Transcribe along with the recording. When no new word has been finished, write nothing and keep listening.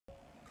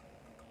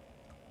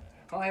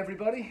Hi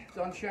everybody,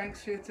 Don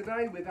Shanks here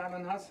today with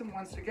Alan Hudson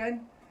once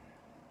again.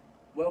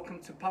 Welcome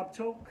to Pub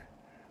Talk.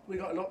 We've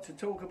got a lot to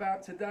talk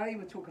about today.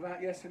 We'll talk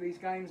about yesterday's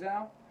games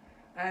out.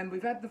 And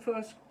we've had the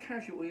first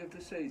casualty of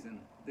the season.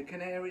 The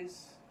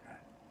Canaries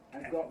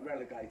have got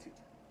relegated.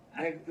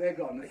 They're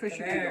gone,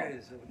 officially gone.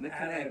 The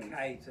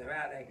Canaries are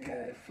out their cage.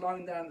 Yeah, they've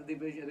flown down the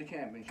division of the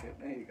championship.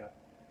 There you go.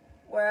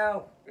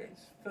 Well,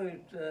 it's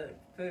food for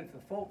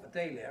thought for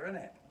Delia, isn't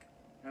it?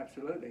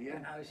 Absolutely, yeah. You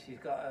know, she's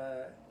got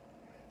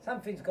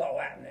something's got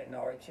to happen at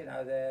Norwich. You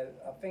know,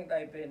 I think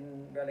they've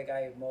been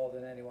relegated more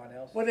than anyone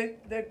else. Well,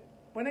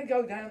 when they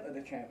go down to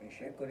the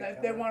championship,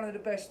 they're one of the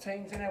best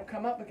teams, and they'll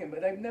come up again. But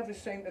they've never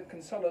seemed to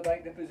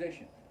consolidate the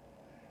position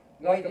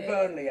like the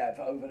Burnley have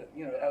over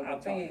I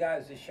think it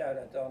goes to show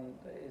that, Don,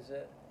 is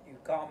that you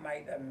can't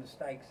make them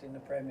mistakes in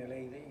the Premier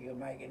League that you can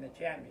make in the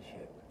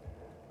Championship.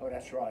 Oh,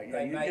 that's right.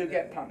 Yeah, you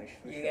get punished.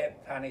 You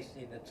get punished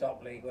in the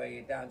top league where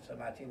you don't so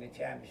much in the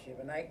Championship,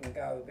 and they can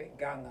go a bit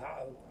gung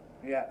ho.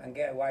 Yeah. And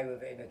get away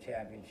with it in the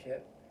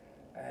Championship,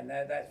 and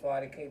that's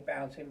why they keep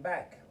bouncing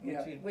back,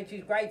 which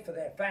is great for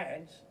their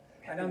fans.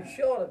 And I'm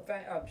sure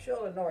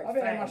the Norwich I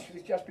think fans, they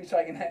must just be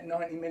taking that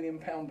 £90 million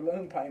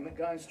balloon payment,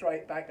 going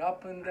straight back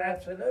up and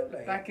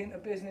absolutely back into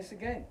business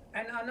again.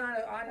 And I know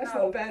that's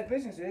not bad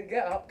business, is it?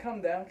 Get up,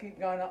 come down, keep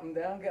going up and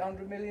down, get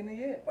 100 million a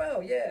year.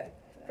 Well, yeah.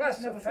 Plus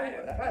the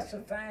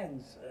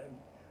fans.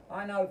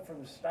 I know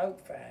from Stoke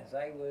fans,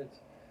 they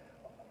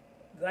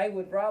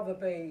would rather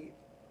be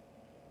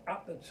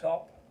up the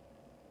top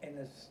in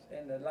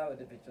the lower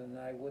division than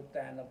they would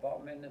down the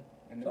bottom in the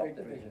top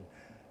division.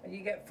 And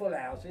you get full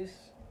houses,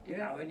 you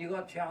know, and you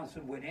got a chance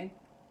of winning.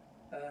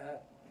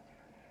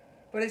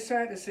 But it's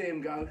sad to see them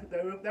go.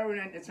 They were an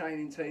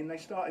entertaining team. They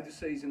started the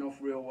season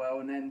off real well,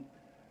 and then,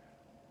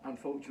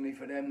 unfortunately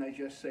for them, they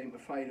just seemed to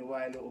fade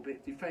away a little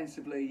bit.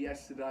 Defensively,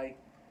 yesterday,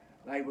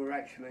 they were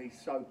actually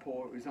so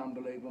poor, it was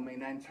unbelievable. I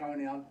mean,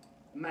 Antonio,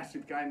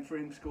 massive game for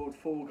him, scored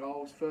 4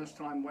 goals. First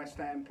time West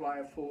Ham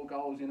player, 4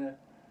 goals in a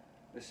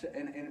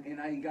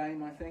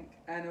game, I think.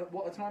 And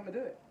what a time to do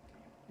it.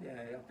 Yeah,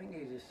 I think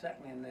he's a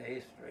second in the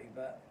history,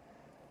 but...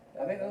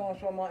 I think the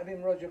last one might have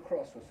been Roger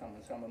Cross or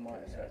someone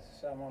might have said.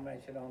 Someone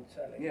mentioned on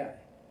telly. Yeah.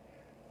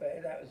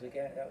 But that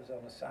was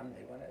on a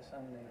Sunday, wasn't it?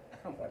 Sunday.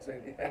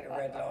 Beat the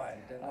Red Lion,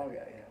 didn't Oh,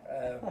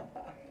 yeah.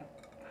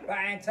 But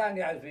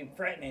Antonio's been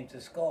threatening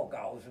to score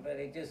goals, but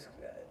he just...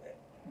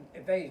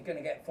 if he's going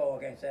to get 4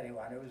 against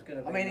anyone, it was going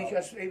to be... I mean,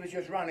 he was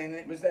just running and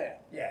it was there.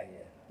 Yeah,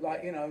 yeah.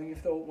 Like, you know, you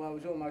thought, well, it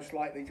was almost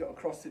like they got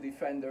across the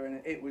defender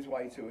and it was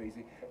way too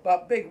easy.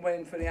 But big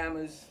win for the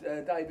Hammers,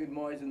 David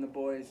Moyes and the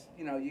boys.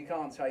 You know, you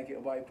can't take it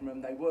away from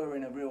them. They were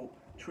in a real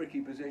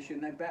tricky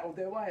position. They battled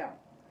their way out.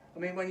 I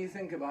mean, when you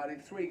think about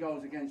it, 3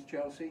 goals against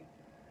Chelsea,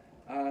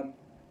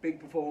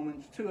 big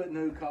performance, 2 at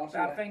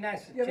Newcastle. I think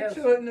that's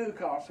Chelsea. 2 at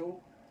Newcastle,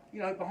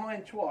 you know,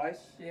 behind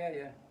twice. Yeah,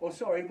 yeah. Or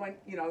sorry,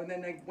 and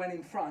then they went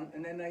in front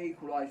and then they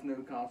equalised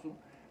Newcastle.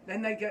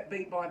 Then they get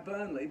beat by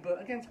Burnley,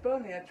 but against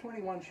Burnley they had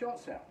 21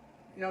 shots out.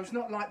 You know, it's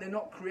not like they're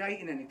not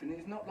creating anything.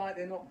 It's not like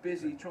they're not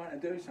busy trying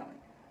to do something.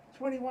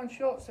 21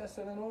 shots, that's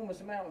an enormous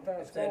amount of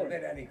scoring. If there'd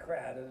been any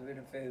crowd, there'd been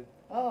a few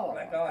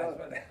black eyes,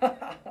 wouldn't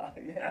there?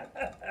 Yeah.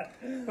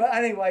 But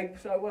anyway,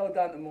 so well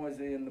done to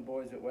Moisey and the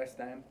boys at West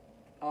Ham.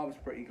 I was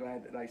pretty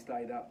glad that they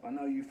stayed up. I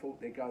know you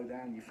thought they'd go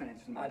down, you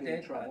fancied them to be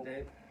in trouble. I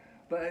did.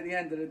 But at the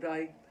end of the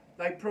day,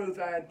 they proved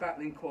they had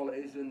battling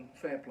qualities and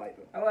fair play to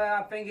them. Well,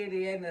 I think at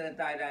the end of the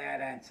day they had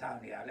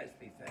Antonio, let's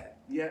be fair.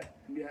 Yeah,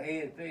 yeah. He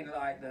has been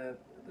like the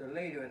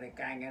leader of the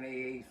gang, and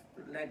he's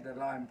led the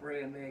line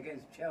brilliantly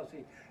against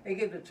Chelsea. He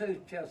gave the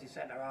 2 Chelsea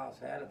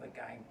centre-halves a hell of a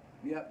game.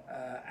 Yeah.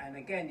 And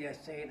again,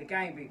 yesterday, the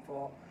game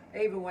before,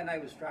 even when they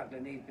were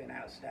struggling, he's been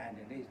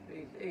outstanding. He's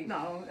he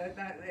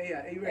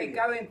really is.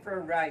 Go in for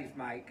a raise,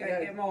 mate.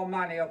 Get more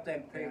money off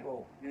them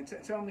people. Yeah.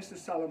 Tell Mr.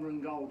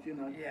 Sullivan Gold, you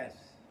know. Yes.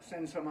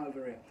 Send some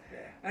over here.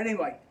 Yeah.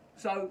 Anyway,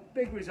 so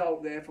big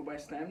result there for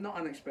West Ham, not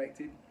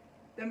unexpected.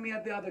 Then we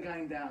had the other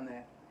game down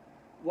there,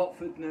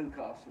 Watford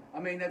Newcastle.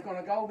 I mean, they've gone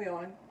a goal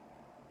behind.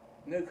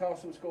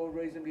 Newcastle scored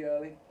reasonably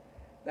early.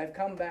 They've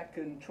come back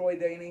and Troy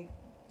Deeney,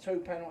 2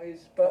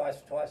 penalties.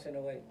 But twice in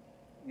a week.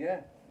 Yeah,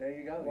 there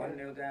you go.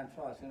 1-0 down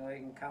twice in a week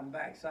and come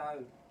back.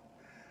 So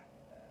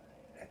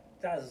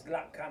does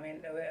luck come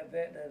into it a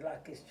bit? The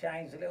luck has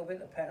changed a little bit,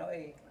 the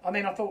penalty. I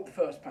mean, I thought the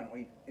first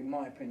penalty, in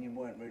my opinion,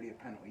 weren't really a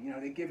penalty. You know,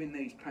 they're giving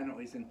these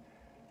penalties and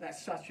that's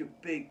such a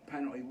big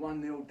penalty.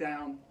 1-0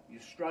 down,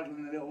 you're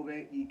struggling a little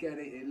bit, you get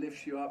it, it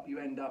lifts you up, you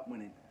end up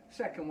winning.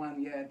 Second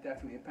one, yeah,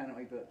 definitely a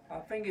penalty, but... I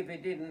think if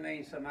it didn't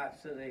mean so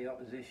much to the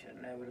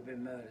opposition, there would have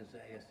been murders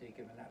there yesterday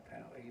given that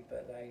penalty,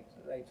 but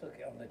they took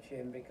it on the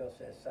chin because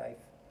they're safe.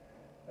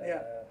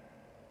 Yeah.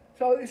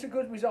 So it's a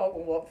good result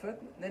on Watford.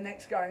 The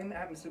next game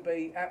happens to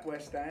be at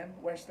West Ham,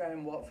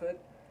 Watford.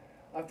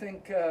 I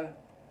think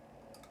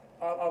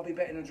I'll be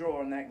betting a draw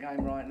on that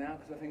game right now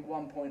because I think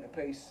 1 point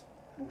apiece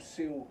will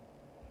seal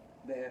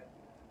their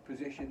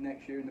position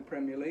next year in the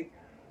Premier League.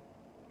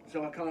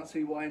 So I can't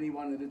see why any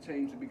one of the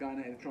teams would be going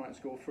out and trying to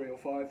score 3 or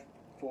 5,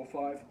 4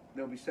 or 5.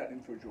 They'll be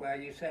settling for a draw. Well,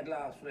 you said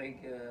last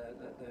week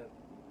that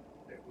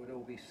it would all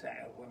will be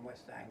settled when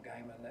West Ham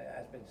game, and it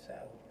has been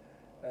settled.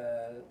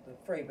 The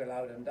three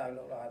below them don't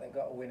look like they've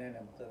got a win in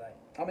them today.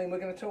 I mean, we're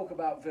going to talk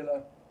about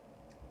Villa,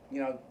 you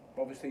know,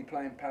 obviously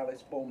playing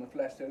Palace, Bournemouth,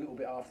 Leicester a little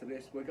bit after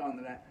this. We're going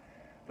to that.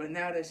 But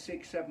now they're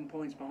 6-7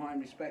 points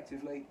behind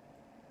respectively.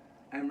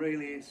 And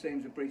really it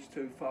seems a bridge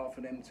too far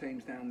for them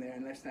teams down there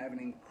unless they have an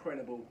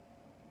incredible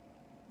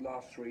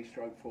last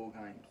 3/4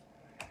 games.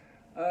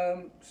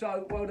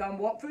 So well done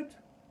Watford.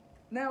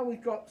 Now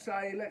we've got,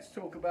 let's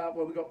talk about,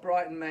 we've got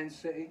Brighton, Man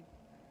City.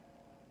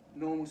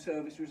 Normal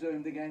service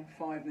resumed again,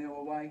 5-0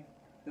 away.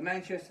 The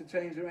Manchester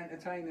teams are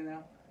entertaining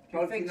now. Do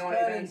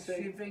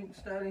you think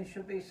Sterling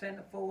should be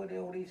centre forward,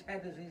 all these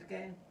headers he's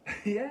getting?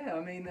 Yeah, I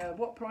mean,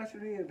 what price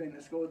would he have been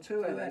to score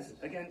two headers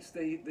against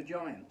the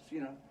Giants,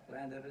 you know?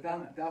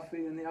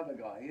 Duffy and the other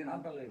guy, you know?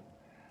 Unbelievable.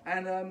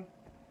 And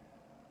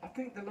I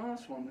think the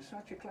last one was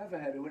such a clever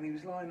header when he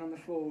was lying on the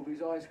floor with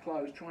his eyes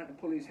closed trying to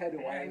pull his head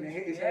away and he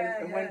hit his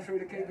head and went through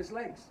the keeper's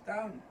legs.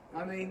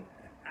 I mean,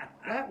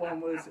 that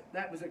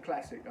was a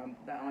classic,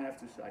 that I have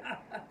to say.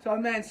 So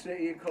Man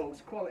City, of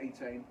course, quality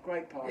team,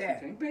 great passing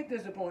team. Bit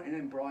disappointing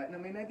in Brighton. I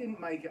mean, they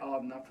didn't make it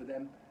hard enough for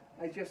them.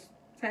 They just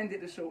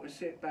tended to sort of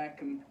sit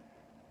back and,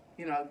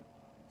 you know,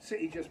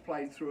 City just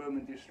played through them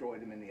and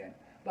destroyed them in the end.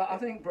 But I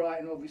think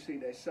Brighton, obviously,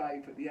 they're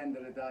safe. At the end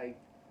of the day,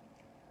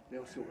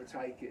 they'll sort of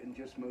take it and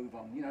just move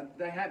on. You know,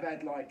 they have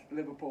had like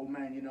Liverpool,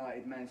 Man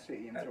United, Man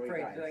City in 3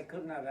 games. They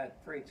couldn't have had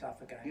 3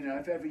 tougher games. You know,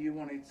 if ever you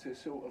wanted to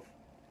sort of...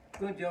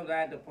 Good job they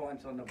had the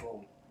points on the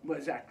board. Well,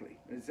 exactly,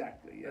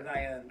 yeah. But they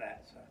earned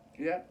that, so.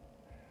 Yeah.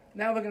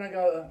 Now we're going to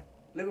go to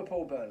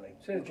Liverpool-Burnley.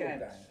 Two good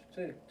games.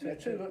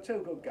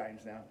 Two good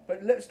games now.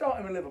 But let's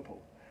start with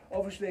Liverpool.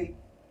 Obviously,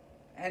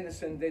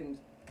 Henderson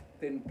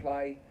didn't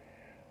play.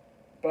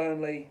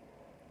 Burnley,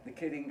 the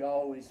kid in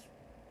goal, is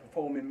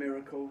performing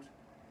miracles.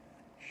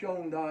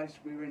 Sean Dice,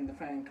 we were in the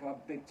fan club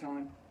big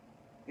time.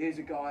 Here's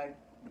a guy,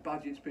 the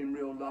budget's been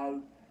real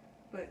low,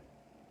 but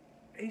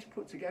he's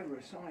put together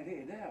a side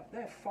here.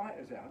 They're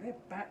fighters out, they're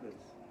battlers.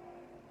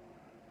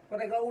 Well,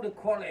 they got all the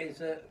qualities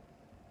that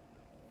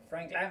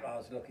Frank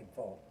Lampard's looking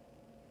for.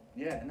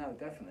 Yeah, no,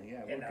 definitely,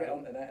 yeah. We'll get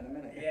onto that in a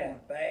minute. Yeah,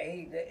 but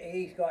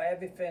he's got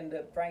everything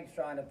that Frank's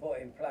trying to put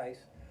in place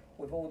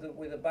with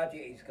the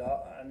budget he's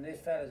got, and this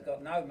fella's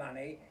got no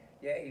money,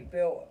 yet he's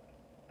built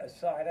a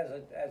side,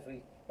 as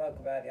we spoke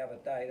about the other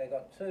day. They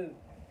got two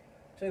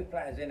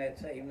players in their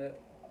team that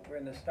were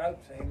in the Stoke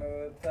team who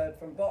are third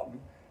from bottom.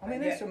 I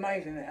mean, it's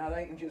amazing how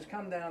they can just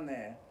come down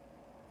there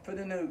for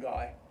the new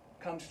guy,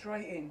 come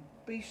straight in,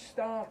 be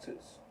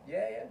starters.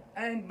 Yeah.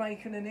 And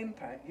making an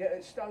impact. Yet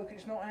at Stoke,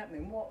 it's not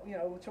happening.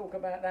 We'll talk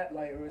about that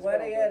later as well.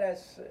 Well, yeah,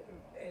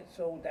 it's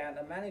all down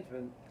to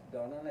management,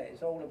 Don, isn't it?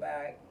 It's all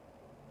about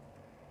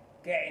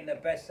getting the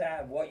best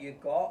out of what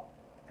you've got,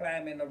 play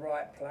them in the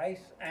right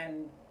place,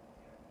 and...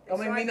 I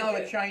mean, we know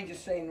a change of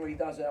scenery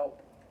does help,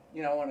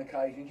 you know, on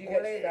occasions. You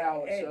get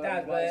stale at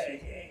certain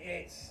places.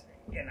 It's,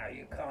 you know,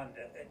 you can't,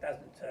 it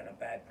doesn't turn a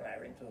bad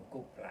player into a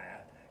good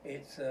player.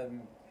 It's,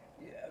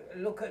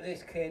 look at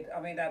this kid.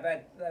 I mean,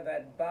 they've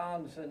had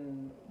Barnes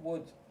and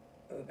Woods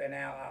who have been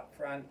out up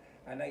front,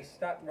 and they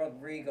stuck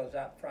Rodriguez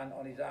up front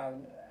on his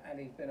own, and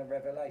he's been a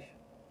revelation.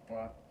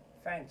 Right.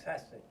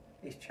 Fantastic.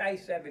 He's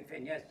chased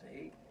everything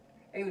yesterday.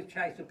 He was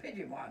chased a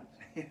pigeon once.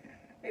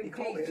 He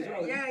caught it as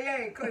well. Yeah,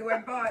 he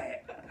went by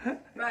it.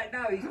 But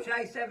no, he's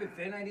chased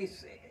everything, and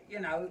he's, you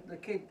know, the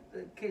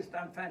kid's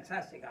done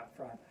fantastic up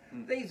front.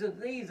 These are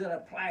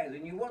the players,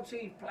 and you watch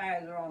these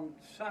players are on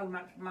so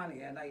much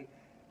money, and they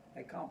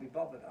can't be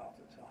bothered half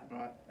the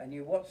time. Right. And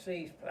you watch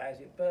these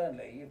players at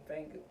Burnley, you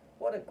think,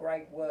 what a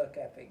great work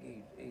ethic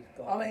he's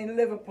got. I mean,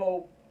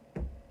 Liverpool,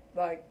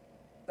 like,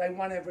 they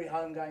won every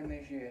home game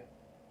this year.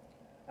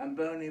 And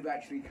Burnley have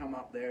actually come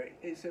up there.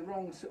 It's a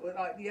wrong sort of,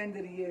 like the end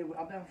of the year.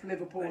 I don't know if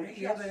Liverpool are just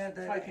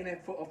taking their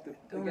foot off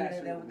the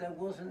gas. There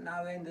wasn't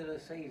no end of the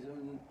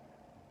season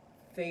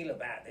feel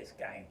about this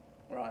game.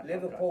 Right.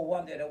 Liverpool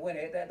wanted to win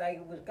it. They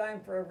was going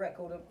for a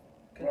record of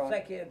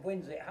consecutive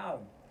wins at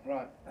home.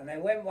 Right. And they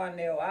went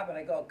 1-0 up, and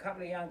they got a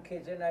couple of young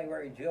kids in. They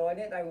were enjoying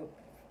it.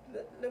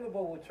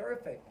 Liverpool were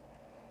terrific,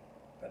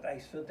 but they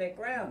stood their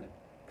ground.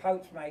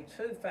 Pope's made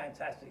 2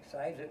 fantastic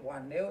saves at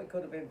 1-0. It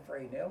could have been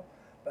 3-0,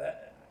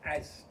 but.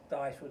 As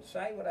Dice would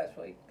say, well, that's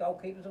what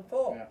goalkeepers are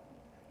for. Yeah.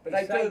 But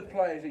they do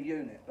play as a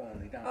unit,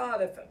 Burnley, don't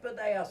they? But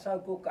they are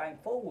so good going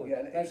forward.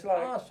 Yeah, it's they're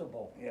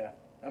passable. Yeah.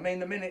 I mean,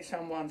 the minute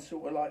someone's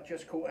sort of like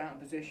just caught out of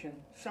position,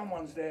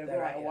 someone's there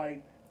right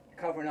away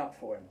covering up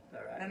for him.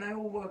 And they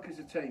all work as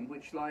a team,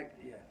 which, like,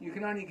 you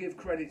can only give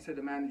credit to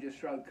the manager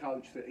stroke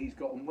coach that he's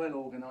got them well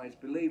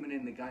organised, believing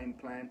in the game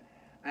plan.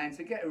 And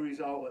to get a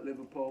result at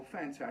Liverpool,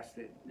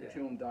 fantastic.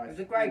 Sean Dice. It was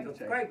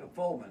a great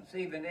performance.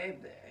 Even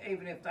if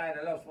they had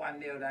lost 1-0,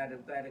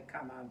 they'd have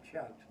come home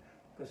choked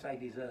because they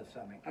deserved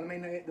something. I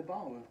mean, they hit the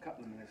bar with a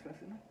couple of minutes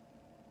left, didn't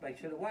they? They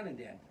should have won in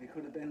the end. It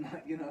could have been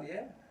like, you know,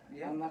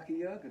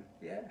 unlucky Jurgen.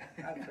 Yeah,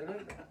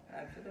 absolutely.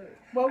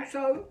 Well,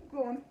 so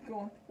go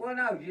on. Well,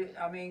 no,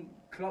 I mean,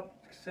 Klopp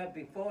said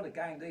before the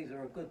game these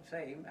are a good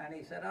team, and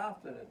he said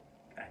after the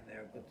game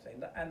they're a good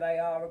team, and they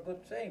are a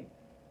good team.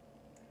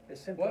 As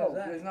simple Well, as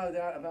that. there's no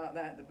doubt about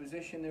that. The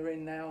position they're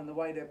in now and the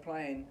way they're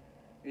playing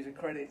is a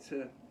credit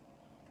to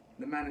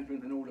the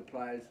management and all the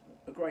players.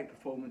 A great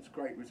performance,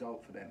 great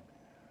result for them.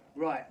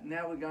 Right,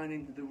 now we're going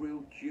into the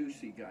real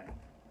juicy game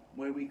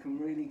where we can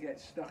really get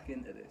stuck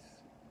into this.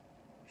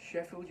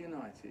 Sheffield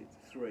United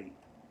 3,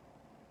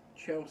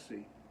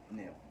 Chelsea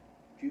 0.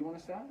 Do you want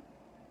to start?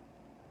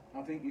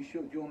 I think you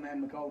should. Your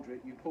man McGoldrick,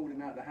 you pulled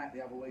him out the hat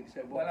the other week,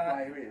 said what a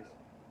player he is.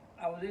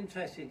 I was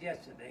interested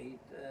yesterday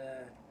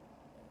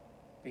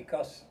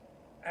because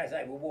as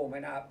they were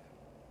warming up,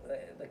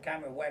 the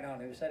camera went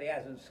on and said he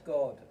hasn't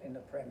scored in the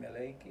Premier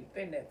League. He's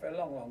been there for a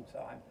long, long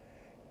time.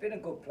 He's been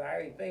a good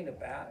player. He's been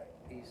about.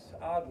 He's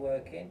hard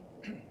working.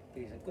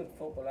 He's a good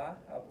footballer.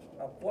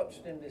 I've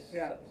watched him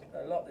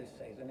a lot this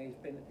season.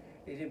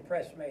 He's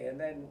impressed me. And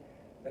then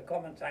the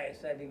commentator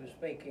said he was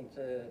speaking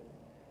to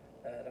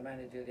the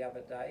manager the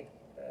other day,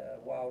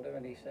 Wilder,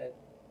 and he said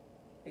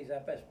he's our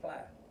best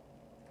player.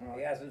 Right.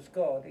 He hasn't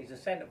scored. He's a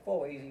centre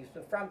forward. He's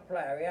the front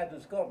player. He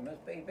hasn't scored, but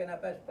he's been our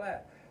best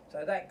player.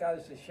 So that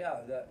goes to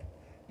show that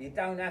you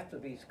don't have to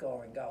be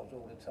scoring goals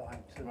all the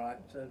time.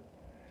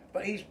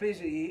 But he's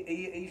busy.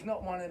 He's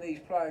not one of these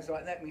players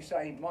like, let me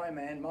say, my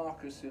man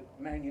Marcus at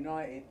Man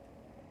United.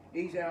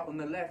 He's out on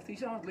the left.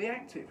 He's hardly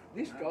active.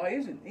 This guy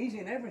isn't. He's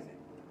in everything.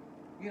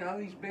 You know,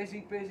 he's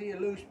busy, a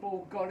loose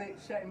ball, got it,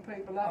 setting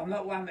people up. I'm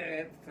not one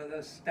for the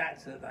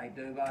stats that they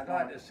do, but I'd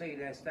like to see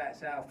their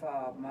stats, how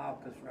far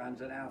Marcus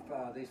runs and how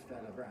far this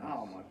fella runs.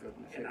 Oh my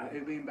goodness,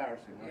 it'd be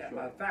embarrassing, I'm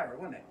sure. But Farrah,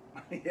 wouldn't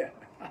it? Yeah.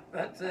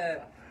 But,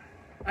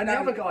 and the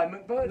other guy,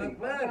 McBurdy.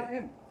 What about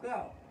him?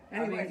 Well,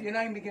 anyway, if your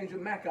name begins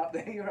with Mac up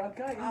there, you're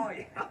okay. Oh,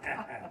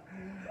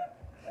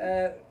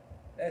 yeah.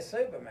 They're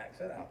super Macs,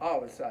 aren't they? I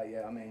would say,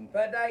 yeah, I mean.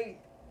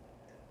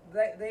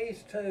 But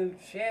these two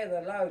share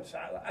the load,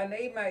 and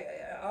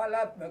I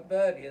love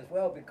McBurdy as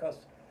well because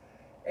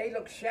he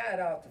looks shattered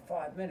after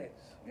 5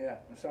 minutes. Yeah,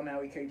 and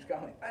somehow he keeps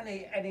going. And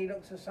he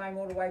looks the same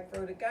all the way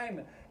through the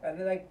game. And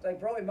they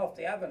brought him off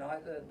the other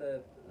night.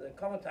 The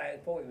commentator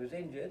thought he was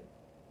injured,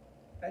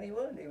 and he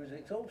weren't. He was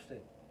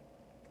exhausted.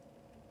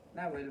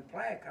 Now when the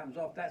player comes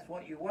off, that's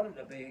what you want him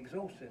to be,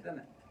 exhausted, isn't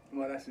it?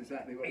 Well, that's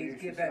exactly what He's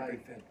give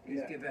everything.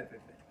 He's give everything.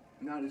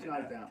 No, there's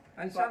no doubt.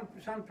 And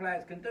some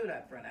players can do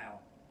that for an hour.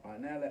 Right,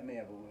 now let me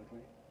have a word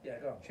with you. Yeah,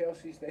 go on.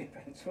 Chelsea's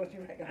defence, what do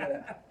you reckon of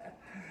that?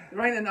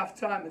 There ain't enough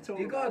time to talk about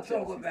You've got to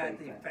talk Chelsea's about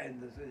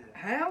defenders. isn't it?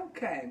 How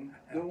can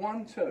the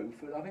 1-2,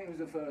 for I think it was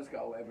the first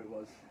goal, whatever it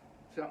was,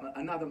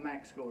 another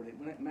Mac scored it,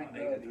 wasn't it? Mac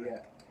Huddy,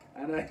 yeah.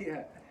 And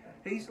yeah,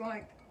 he's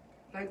like,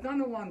 they've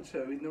done a 1-2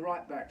 in the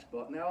right back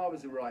spot. Now I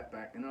was the right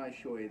back, and I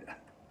assure you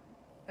that.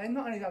 They've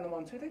not only done the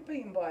 1-2, they've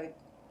beaten by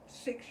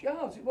 6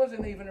 yards. It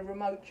wasn't even a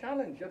remote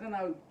challenge. I don't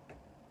know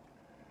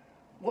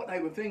what they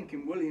were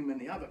thinking, William and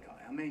the other guy.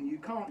 I mean, you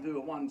can't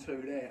do a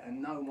 1-2 there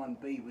and no one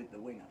be with the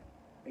winger.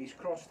 He's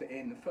crossed it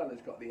in, the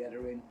fella's got the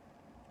header in,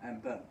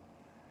 and boom.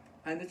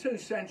 And the two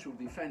central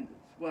defenders,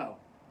 well,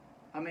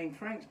 I mean,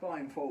 Frank's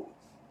buying forwards.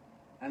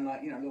 And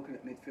like, you know, looking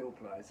at midfield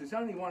players, there's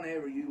only one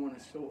area you want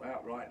to sort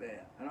out right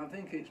there. And I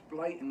think it's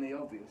blatantly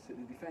obvious that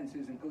the defence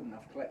isn't good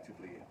enough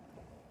collectively here.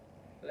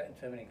 Letting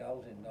too many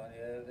goals in, don't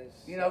you?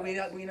 You know,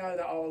 we know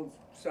that old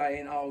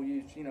saying, oh,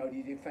 you know,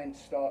 the defence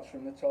starts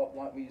from the top,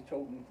 like we were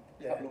talking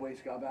a couple of weeks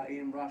ago about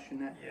Ian Rush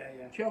and that.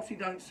 Yeah. Chelsea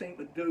don't seem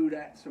to do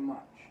that so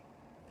much.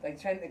 They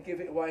tend to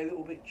give it away a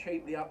little bit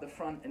cheaply up the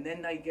front, and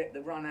then they get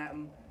the run at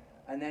them,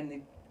 and then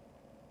they,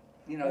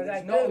 you know,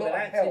 there's not a lot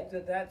of help.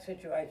 That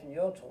situation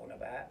you're talking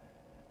about,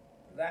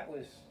 there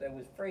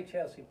was 3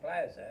 Chelsea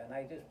players there, and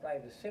they just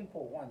played a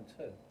simple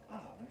 1-2. Oh,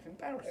 it's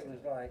embarrassing. It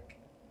was like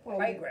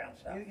playground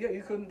stuff.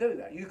 You couldn't do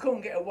that. You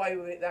couldn't get away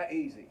with it that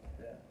easy.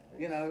 Yeah,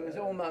 you know, it was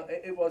almost,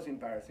 it was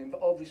embarrassing.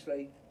 But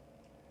obviously,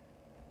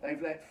 they've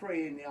let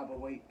 3 in the other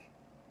week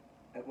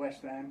at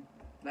West Ham.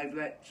 They've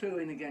let 2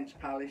 in against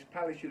Palace.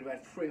 Palace should have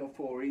had 3 or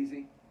 4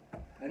 easy.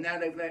 And now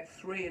they've let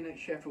 3 in at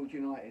Sheffield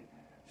United.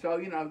 So,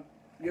 you know,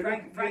 you're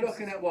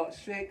looking at what,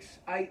 6,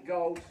 8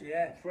 goals,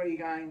 3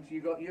 games.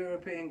 You've got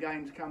European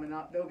games coming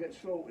up. They'll get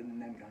slaughtered in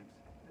them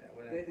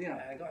games. You know,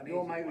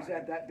 your mate who's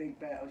had that big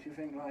bet, I should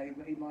think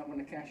like he might want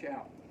to cash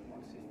out.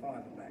 Wants his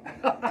fiver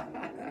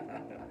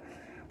back.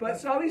 But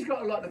so he's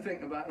got a lot to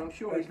think about, and I'm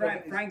sure he's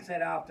Frank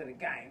said after the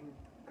game,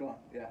 go on,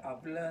 yeah.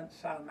 I've learned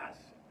so much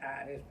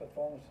out of his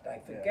performance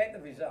today. Forget the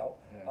result.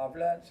 I've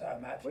learned so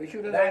much. Well, he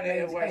should have learned it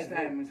at West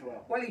Ham as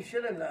well. Well, he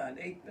should have learned.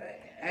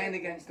 And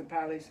against the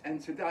Palace,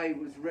 and today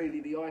was really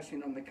the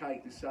icing on the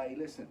cake to say,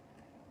 listen,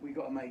 we've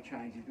got to make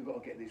changes. We've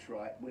got to get this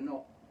right. We're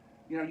not,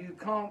 you know, you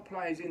can't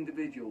play as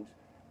individuals.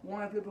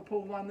 Why have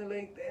Liverpool won the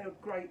league? They're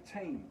a great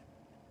team.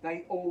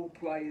 They all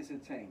play as a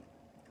team.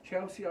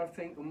 Chelsea, I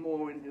think, are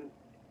more into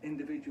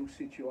individual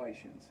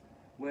situations.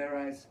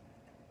 Whereas,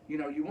 you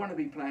know, you want to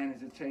be playing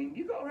as a team.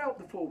 You've got to help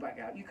the fullback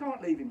out. You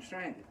can't leave him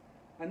stranded.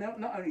 And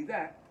not only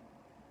that,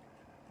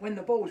 when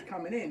the ball's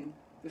coming in,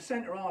 the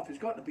centre half has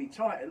got to be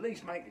tight. At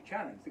least make a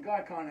challenge. The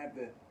guy can't have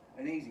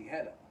an easy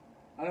header.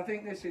 And I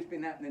think this has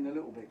been happening a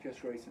little bit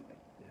just recently.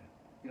 Yeah.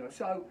 You know,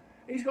 so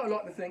he's got a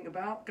lot to think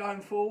about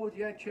going forward.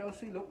 Yeah,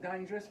 Chelsea look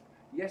dangerous.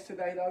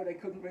 Yesterday, though, they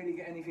couldn't really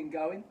get anything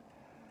going.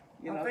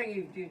 I think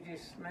you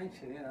just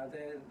mentioned,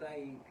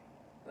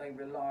 they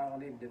rely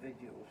on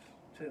individuals,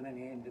 too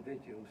many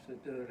individuals to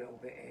do a little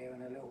bit here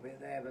and a little bit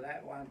there, but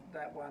that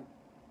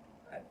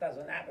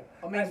doesn't happen.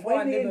 I mean,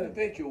 when the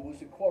individual was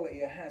the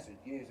quality of Hazard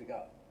years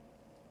ago,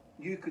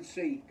 you could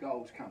see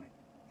goals coming.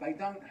 They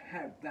don't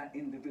have that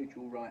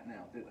individual right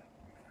now, do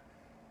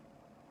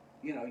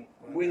they? You know,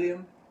 well,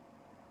 William,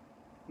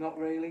 not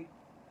really.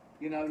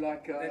 You know,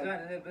 like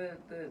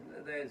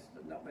there's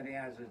not many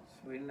Hazards.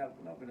 We're not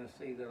going to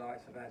see the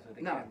likes of Hazard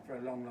again for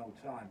a long, long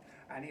time.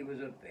 And he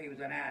was an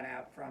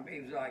out front. He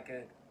was like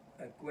a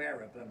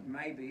Guerra, but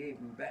maybe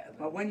even better.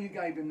 But when you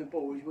gave him the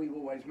ball, as we've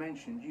always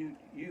mentioned,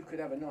 you could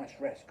have a nice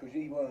rest because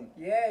he weren't.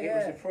 Yeah, it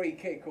was a free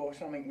kick or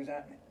something was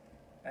happening.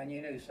 And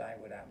you knew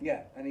something would happen.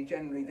 Yeah, and he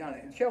generally done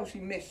it. And Chelsea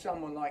missed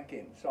someone like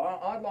him. So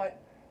I'd like.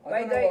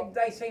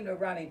 They seem to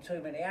run in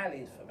too many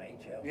alleys for me,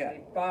 Chelsea. Yeah.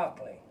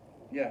 Barkley.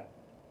 Yeah.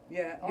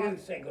 Yeah. You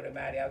singled him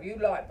out. You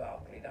like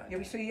Barkley, don't you? Yeah,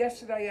 we see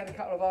yesterday he had a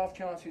couple of half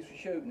chances for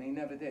shooting. He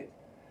never did.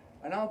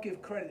 And I'll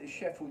give credit to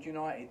Sheffield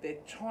United. Their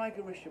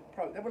tigerish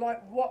approach. They were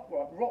like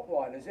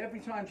Rottweilers. Every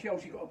time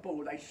Chelsea got a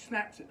ball, they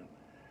snapped at them.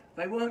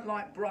 They weren't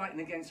like Brighton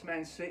against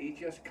Man City,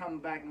 just come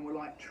back and were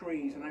like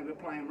trees and they were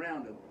playing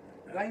round them.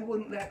 They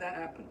wouldn't let that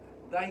happen.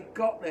 They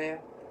got there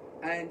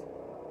and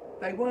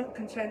they weren't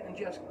content in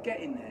just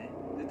getting there.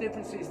 The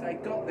difference is they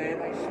got there,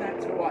 they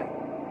snapped away.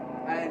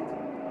 And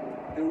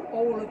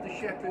all of the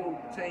Sheffield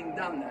team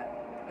done that.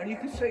 And you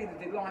could see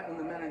the delight on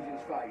the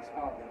manager's face,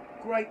 hardly.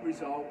 Great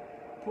result,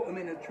 put them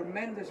in a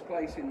tremendous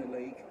place in the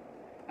league.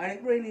 And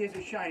it really is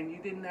a shame you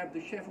didn't have the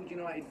Sheffield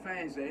United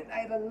fans there.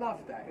 They'd have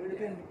loved that. It would have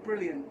been a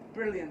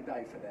brilliant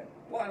day for them.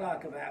 What I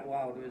like about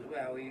Wilder as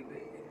well, it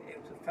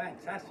was a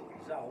fantastic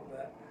result,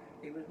 but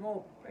he was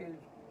more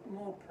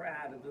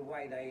proud of the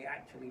way they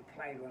actually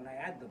played when they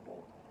had the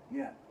ball.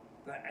 Yeah.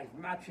 But as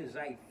much as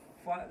they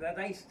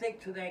stick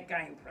to their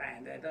game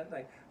plan,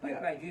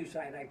 as you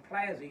say, they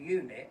play as a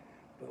unit,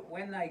 but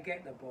when they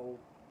get the ball,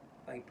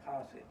 they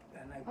pass it,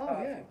 and they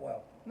pass it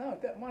well. No,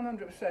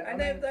 100%. And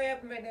they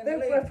haven't been in the league.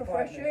 They're breath of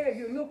fresh air.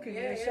 You're looking,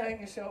 you're saying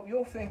to yourself,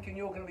 you're thinking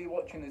you're going to be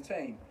watching the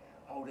team.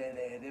 Oh, they're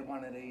there, they're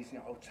one of these,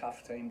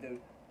 tough team,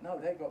 dude. No,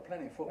 they've got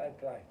plenty of football.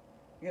 They play.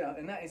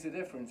 And that is the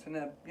difference. And,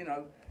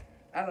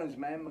 Alan's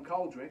man,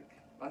 McGoldrick,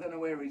 I don't know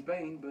where he's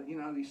been, but,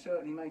 he's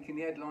certainly making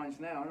the headlines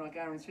now, and I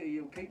guarantee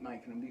he'll keep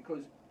making them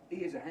because he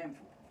is a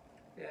handful.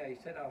 Yeah, he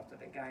said after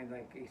the game,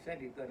 he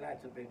said the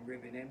lads have been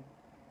ribbing him.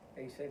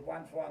 He said,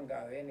 once one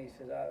go in, he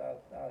said,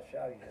 I'll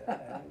show you.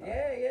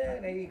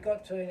 And and he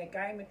got two in a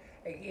game.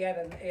 He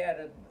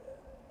had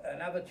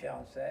another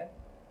chance there.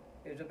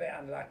 He was a bit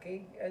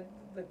unlucky.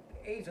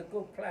 He's a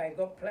good player. He's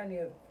got plenty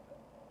of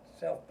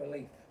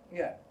self-belief.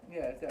 Yeah,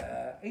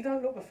 definitely. He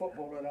don't look a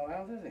footballer though,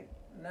 Al, does he?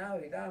 No,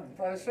 he don't. If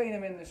I'd have seen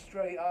him in the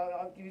street,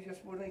 he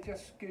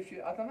just gives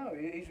you, I don't know,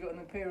 he's got an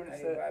appearance that...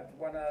 He had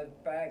one of those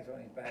bags on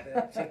his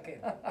back,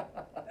 chicken.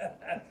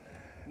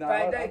 No,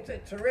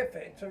 but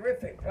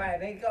terrific player.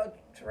 And he's got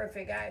a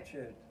terrific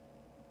attitude.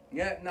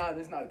 Yeah, no,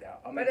 there's no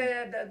doubt. I mean,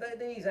 but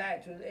these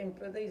attitudes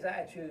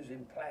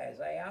in players,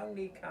 they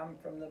only come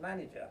from the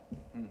manager.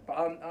 But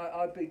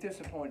I'd be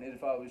disappointed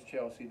if I was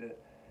Chelsea that,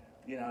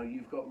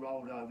 you've got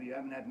rolled over. You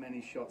haven't had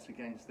many shots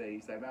against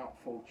these. They've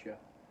outfought you,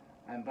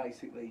 and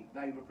basically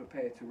they were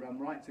prepared to run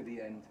right to the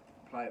end,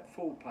 play at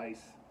full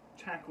pace,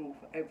 tackle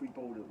for every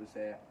ball that was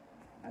there,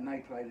 and they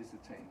played as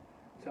a team.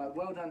 So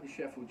well done to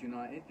Sheffield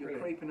United. You're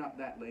creeping up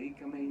that league.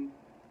 I mean,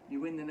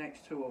 you win the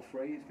next 2 or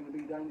 3, it's going to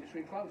be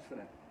dangerously close for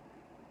them.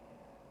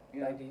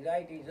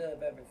 They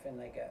deserve everything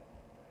they get.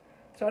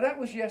 So that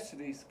was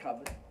yesterday's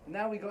covered.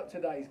 Now we got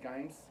today's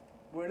games.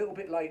 We're a little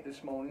bit late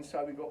this morning,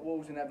 so we got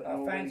Wolves and Everton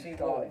already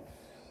started.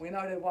 We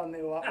know they're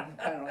 1-0 up on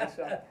penalty.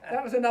 So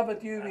that was another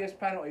dubious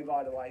penalty,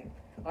 by the way.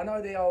 I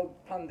know the old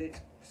pundits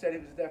said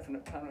it was a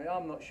definite penalty.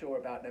 I'm not sure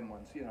about them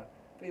ones.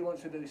 If he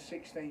wants to do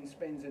 16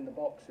 spins in the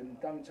box and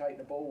don't take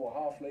the ball or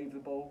half leave the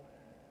ball,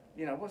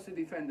 what's the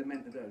defender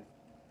meant to do?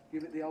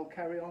 Give it the old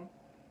carry on?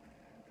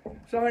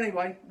 So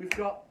anyway, we've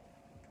got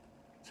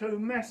 2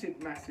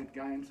 massive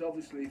games,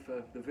 obviously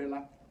for the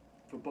Villa,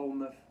 for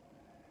Bournemouth.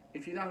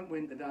 If you don't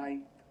win today,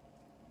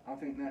 I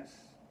think that's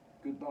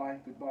goodbye.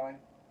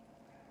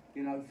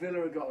 Villa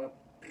have got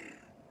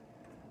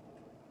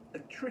a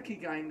tricky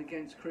game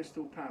against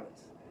Crystal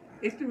Palace.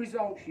 If the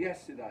results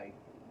yesterday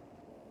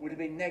would have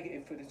been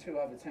negative for the 2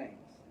 other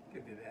teams,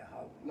 give you a bit of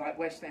hope. Like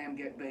West Ham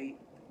get beat,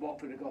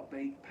 Watford have got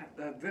beat,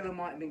 Villa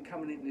might have been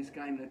coming into this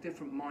game in a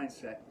different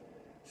mindset,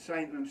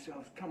 saying to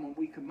themselves, come on,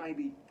 we could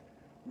maybe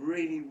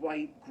really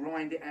wait,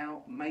 grind it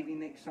out, maybe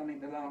nick something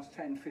the last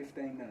 10-15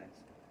 minutes.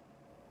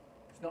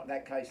 It's not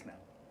that case now.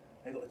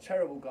 They've got a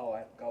terrible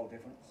goal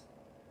difference.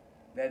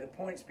 They're the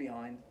points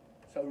behind,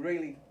 so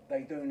really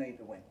they do need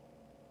to win.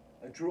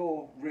 A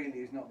draw really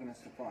is not going to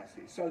suffice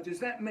it. So does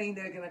that mean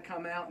they're going to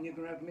come out and you're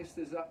going to have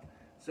Mr.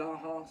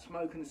 Zaha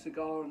smoking a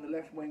cigar on the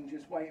left wing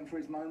just waiting for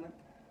his moment?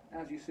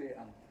 How do you see it,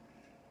 Alan?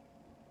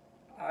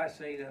 I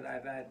see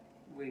that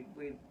we've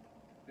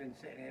been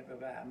sitting here for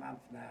about a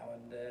month now,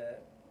 and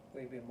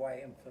we've been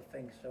waiting for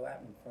things to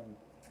happen from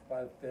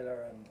both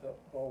Villa and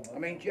Bournemouth. I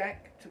mean,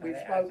 Jack, we've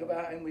spoke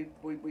about him,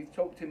 we've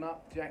talked him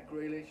up, Jack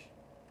Grealish.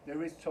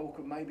 There is talk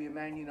of maybe a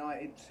Man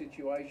United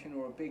situation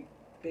or a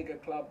bigger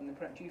club in the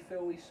Premier. Do you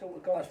feel he's sort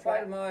of gone I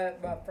spoke to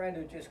my friend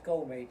who just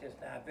called me just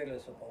now, Villa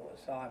supporter,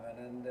 Simon,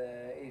 and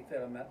he's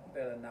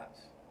Villa nuts.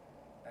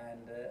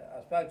 And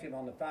I spoke to him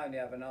on the phone the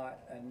other night,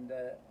 and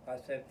I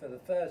said, for the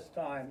first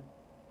time,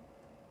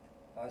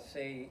 I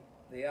see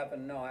the other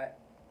night,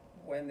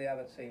 when the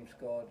other team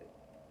scored,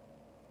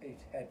 his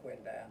head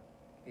went down.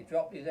 He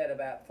dropped his head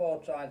about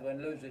 4 times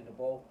when losing the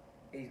ball.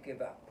 He's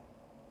give up.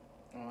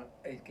 Right.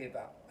 He's give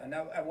up. And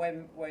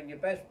when your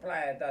best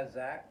player does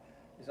that,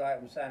 it's like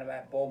I'm saying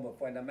about Bournemouth,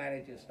 when the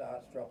manager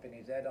starts dropping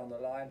his head on the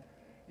line.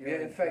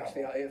 It affects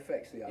the others.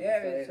 Yeah,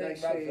 they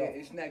see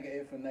it's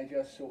negative, and they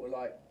just sort of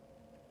like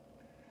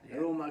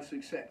they're almost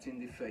accepting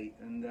defeat,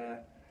 and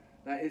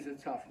that is a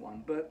tough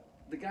one. But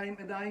the game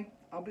today,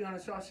 I'll be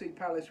honest, I see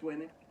Palace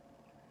winning.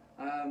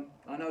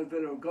 I know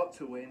Villa have got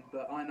to win,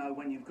 but I know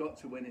when you've got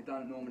to win, it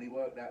don't normally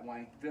work that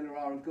way.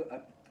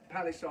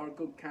 Palace are a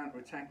good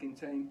counter-attacking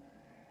team.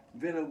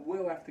 Villa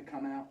will have to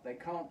come out. They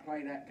can't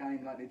play that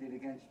game like they did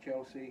against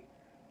Chelsea,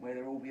 where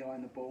they're all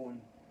behind the ball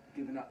and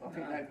giving up. I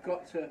think they've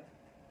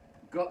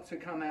got to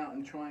come out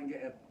and try and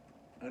get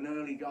an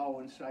early goal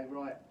and say,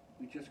 right,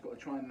 we've just got to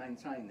try and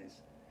maintain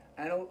this.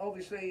 And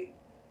obviously,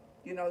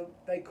 you know,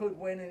 they could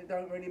win and it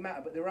don't really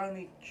matter, but their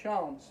only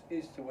chance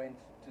is to win,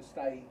 to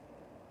stay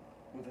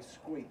with a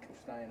squeak of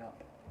staying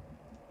up.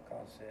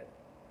 Can't see it.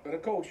 But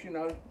of course, you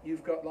know,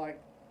 you've got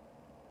like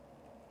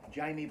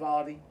Jamie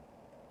Vardy.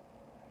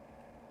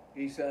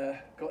 He's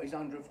got his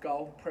 100th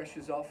goal,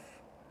 pressure's off.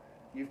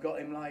 You've got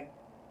him like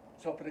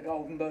top of the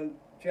Golden Boot.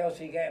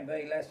 Chelsea getting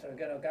beat, Leicester are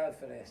going to go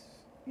for this.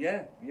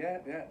 Yeah,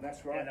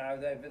 that's right. You know,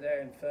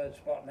 they're in 3rd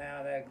spot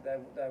now. They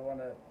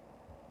want to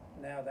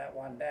nail that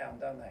one down,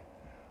 don't they?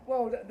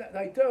 Well,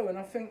 they do, and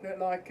I think that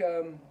like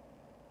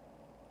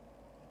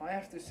I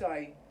have to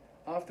say,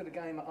 after the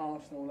game at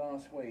Arsenal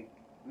last week,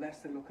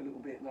 Leicester look a little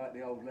bit like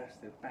the old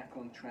Leicester, back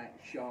on track,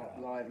 sharp,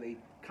 lively,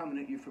 coming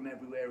at you from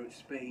everywhere at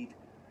speed,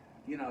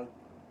 you know,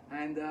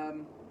 and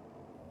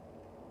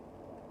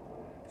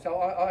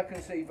so I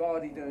can see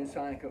Vardy doing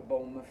something at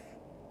Bournemouth,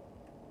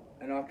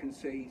 and I can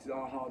see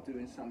Zaha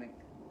doing something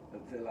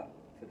at Villa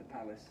for the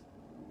Palace.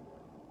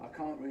 I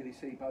can't really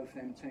see both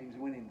them teams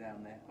winning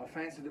down there. I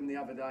fancied them the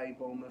other day,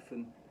 Bournemouth,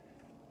 and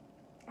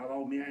I'll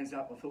hold my hands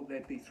up. I thought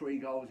there'd be 3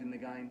 goals in the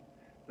game.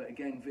 But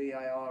again,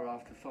 VAR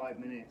after 5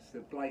 minutes,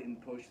 the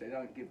blatant push, they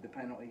don't give the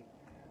penalty.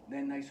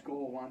 Then they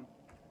score one,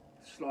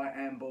 slight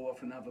handball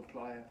off another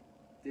player,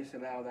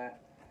 disallow that.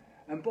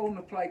 And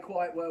Bournemouth play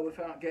quite well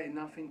without getting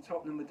nothing.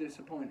 Tottenham were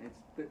disappointed.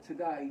 But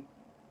today,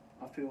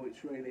 I feel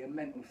it's really a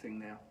mental thing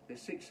now. They're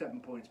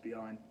 6-7 points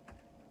behind.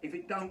 If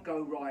it don't go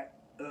right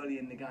early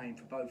in the game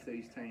for both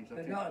these teams,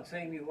 They're not a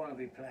team you want to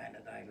be playing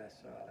today,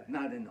 Leicester, are they?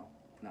 No, they're not.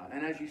 No.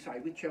 And as you say,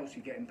 with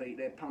Chelsea getting beat,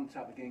 they're pumped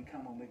up again.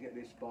 Come on, we get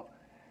this spot.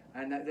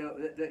 And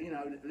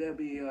they'll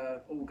be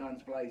all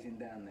guns blazing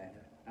down there.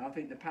 And I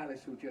think the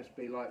Palace will just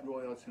be like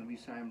Roy Hodgson will be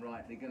saying,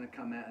 right, they're going to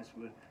come at us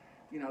with,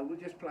 we'll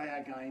just play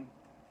our game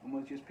and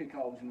we'll just pick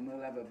holes and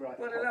we'll have a bright.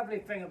 Well, the lovely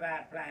thing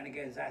about playing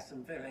against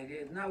Aston Villa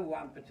is no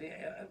one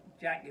particular.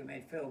 Jack in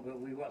midfield, but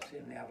we watched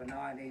him the other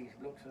night. He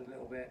looks a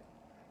little bit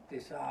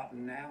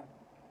disheartened now.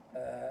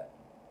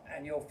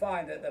 And you'll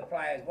find that the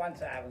players,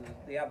 once it happens,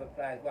 the other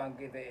players won't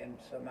give it him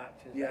so much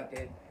as they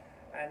did.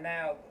 And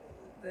now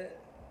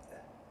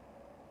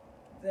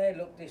they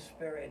look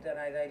dispirited, don't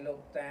they? They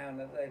look down,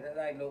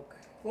 they look...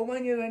 Well,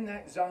 when you're in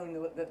that zone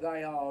that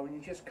they are and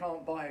you just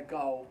can't buy a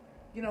goal,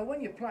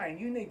 when you're playing,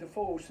 you need the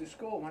forwards to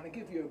score, man, to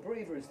give you a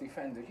breather as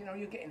defenders.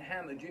 You're getting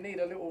hammered, you need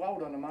a little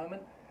hold on a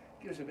moment,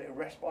 give us a bit of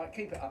respite,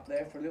 keep it up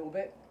there for a little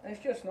bit, and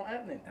it's just not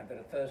happening. And for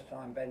the first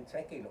time,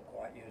 Benteke looked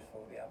quite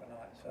useful the other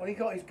night. So. Well, he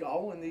got his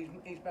goal and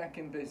he's back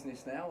in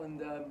business now,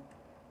 and,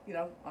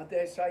 I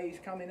dare say he's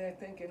coming there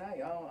thinking,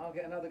 hey, I'll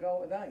get another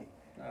goal today.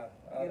 No,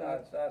 I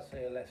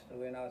see a Leicester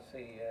win. I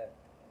see a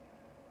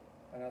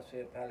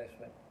Palace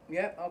win.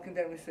 Yeah, I can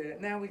definitely see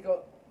it. Now we've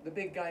got the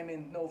big game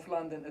in North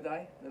London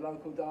today, the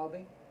local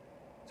derby,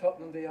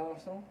 Tottenham v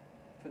Arsenal,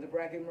 for the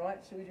bragging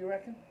rights. Who do you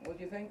reckon? What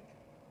do you think?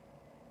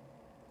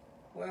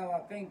 Well, I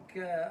think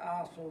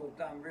Arsenal have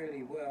done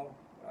really well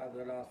over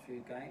the last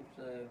few games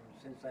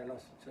since they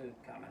lost the 2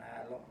 coming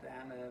out of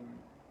lockdown.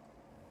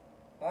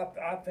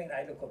 I think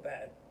they look a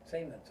better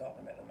team than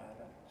Tottenham at the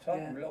moment.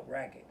 Tottenham look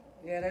ragged.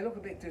 Yeah, they look a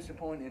bit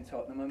disappointing,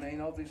 Tottenham. I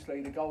mean,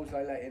 obviously, the goals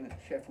they let in at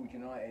Sheffield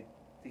United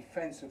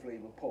defensively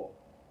were poor.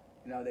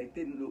 They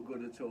didn't look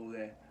good at all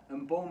there.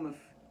 And Bournemouth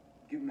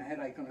gave them a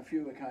headache on a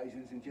few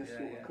occasions and just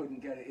sort of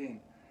couldn't get it in.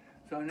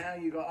 So now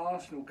you've got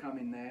Arsenal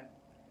coming there.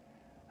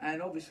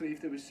 And obviously,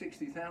 if there was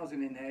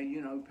 60,000 in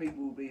there,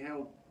 people will be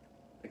held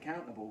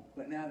accountable.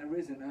 But now there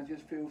isn't. I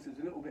just feel there's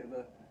a little bit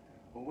of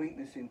a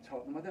weakness in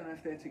Tottenham. I don't know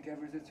if they're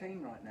together as a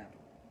team right now.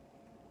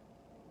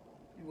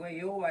 Well,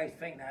 you always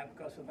think that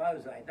because of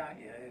Jose, don't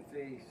you? If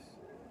he's,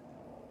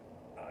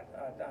 I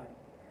don't.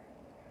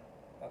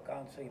 I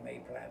can't see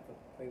me playing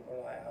for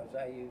people like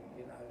Jose.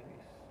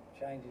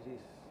 changes his.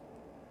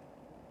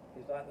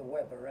 He's like the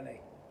weather, isn't he?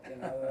 You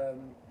know.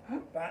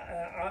 But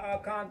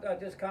I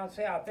just can't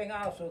see. I think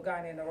Arsenal are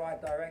going in the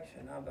right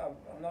direction. I'm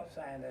not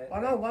saying that. I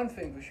know one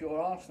thing for sure.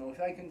 Arsenal, if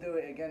they can do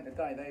it again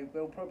today,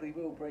 they'll probably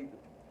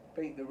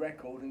beat the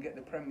record and get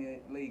the Premier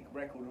League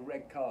record of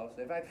red cards.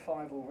 They've had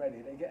 5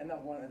 already. They get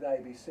another one today,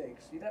 it'd be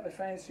 6. You'd have a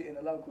fancy in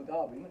the local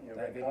derby, wouldn't you?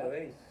 David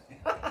Luiz.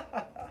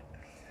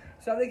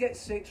 So they get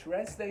 6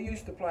 reds. They're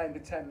used to playing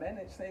with 10 men.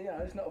 It's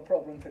not a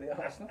problem for the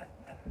Arsenal.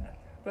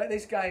 But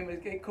this game,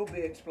 it could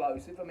be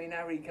explosive. I mean,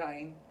 Harry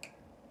Kane,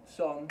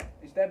 Son.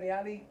 Is Dele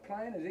Alli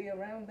playing? Is he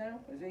around now?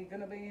 Is he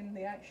going to be in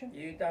the action?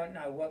 You don't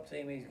know what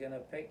team he's going to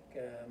pick,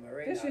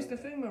 Mourinho. This is the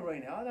thing,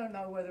 Mourinho. I don't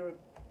know whether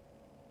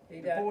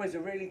the boys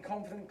are really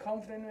confident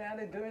in how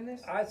they're doing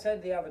this. I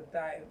said the other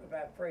day,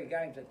 about 3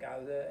 games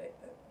ago, that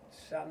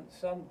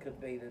Son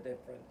could be the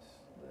difference.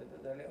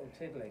 The little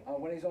tiddly. Oh,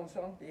 when he's on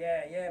Son?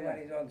 Yeah,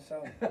 when he's on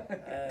Son.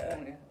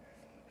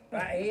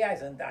 But he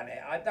hasn't done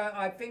it.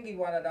 I think he's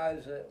one of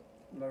those that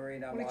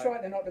Mourinho. Well, he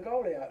tried to knock the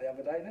goalie out the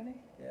other day, didn't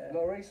he? Yeah.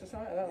 Lloris or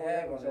something. I don't know what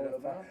that was all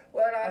about.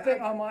 Well,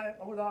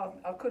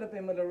 I could have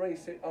been with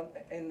Lloris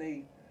in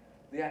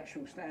the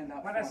actual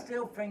stand-up. But I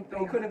still think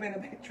he could have been a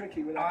bit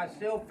tricky with that. I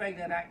still think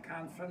that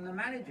comes from the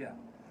manager.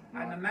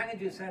 Right. And the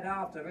manager said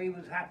after he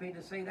was happy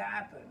to see that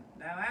happen.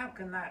 Now, how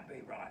can that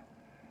be right?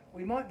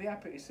 We might be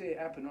happy to see it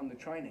happen on the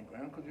training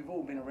ground because we've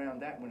all been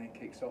around that when it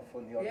kicks off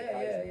on the odd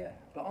occasion. Yeah.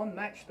 But on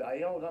match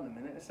day, hold on a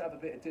minute, let's have a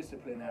bit of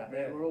discipline out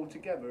there. We're all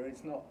together.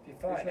 It's not. You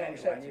fight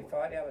anyone, you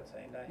fight the other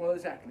team, don't you? Well,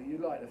 exactly. You'd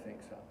like to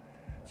think so.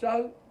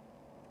 So,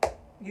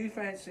 you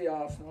fancy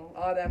Arsenal?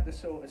 I'd have to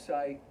sort of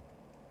say,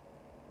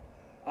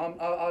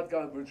 I'd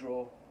go for a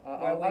draw.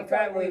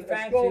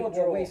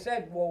 We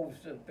said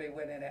Wolves would be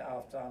winning at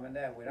half time and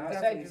they'll win. I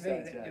said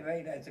Juventus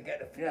to get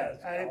the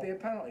first and it'd be a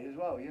penalty as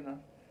well, you know.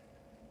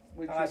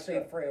 I see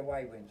 3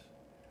 away wins.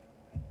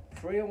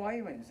 3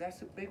 away wins,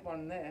 that's a big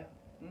one there.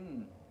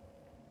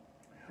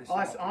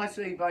 I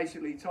see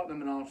basically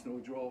Tottenham and Arsenal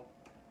draw.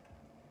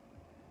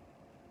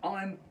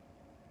 I'm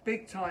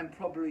big time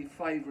probably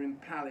favouring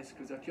Palace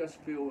because I just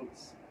feel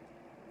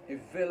if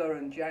Villa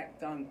and Jack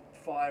don't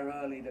fire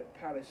early that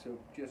Palace will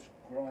just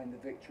grind the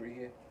victory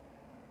here.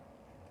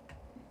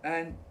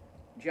 And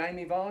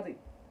Jamie Vardy,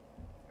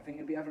 I think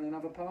he'll be having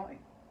another party.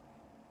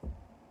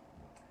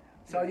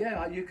 So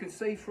yeah, you can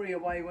see 3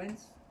 away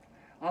wins.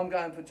 I'm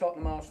going for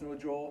Tottenham, Arsenal a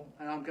draw,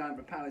 and I'm going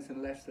for Palace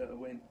and Leicester to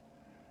win,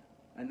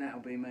 and that'll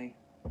be me.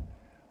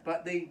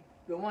 But the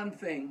one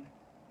thing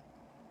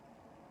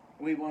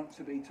we want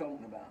to be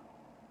talking about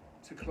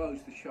to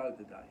close the show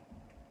today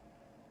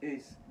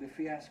is the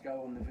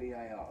fiasco on the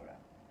VAR.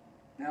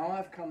 Now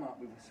I've come up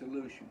with a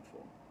solution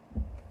for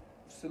them.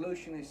 The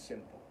solution is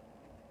simple.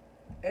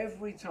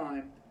 Every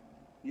time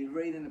you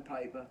read in the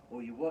paper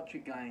or you watch a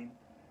game,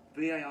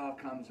 VAR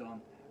comes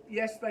on.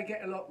 Yes, they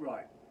get a lot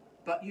right,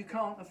 but you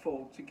can't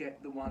afford to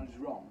get the ones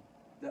wrong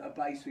that are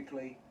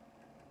basically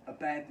a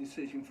bad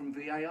decision from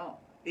VAR.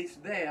 It's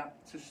there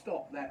to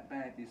stop that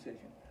bad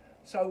decision.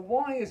 So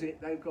why is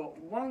it they've got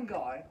one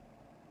guy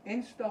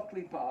in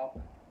Stockley Park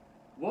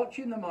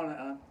watching the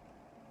monitor,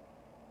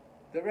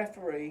 the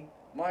referee,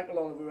 Michael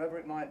Oliver, whoever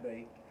it might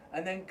be,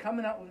 and then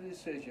coming up with a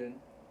decision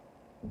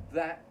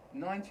that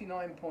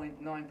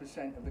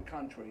 99.9% of the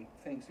country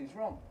thinks is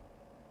wrong?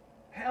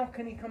 How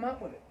can he come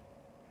up with it?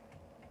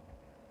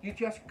 You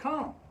just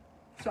can't.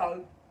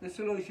 So the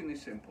solution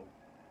is simple.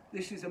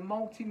 This is a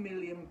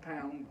multi-million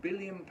pound,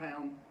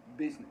 billion-pound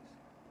business.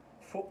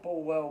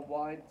 Football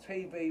worldwide,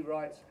 TV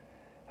rights.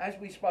 As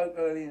we spoke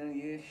earlier in the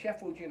year,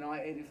 Sheffield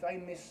United, if they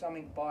missed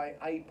something by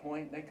a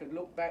point, they could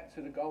look back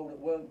to the goal that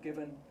weren't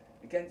given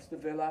against the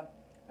Villa,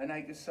 and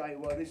they could say,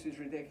 well, this is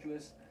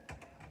ridiculous.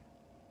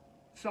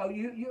 So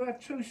you have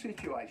 2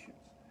 situations.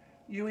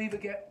 You either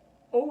get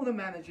all the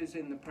managers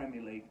in the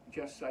Premier League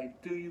just say,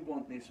 do you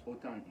want this or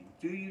don't you?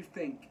 Do you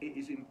think it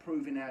is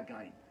improving our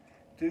game?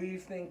 Do you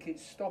think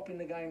it's stopping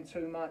the game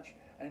too much?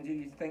 And do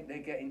you think they're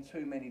getting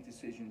too many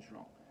decisions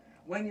wrong?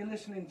 When you're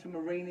listening to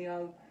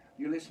Mourinho,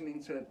 you're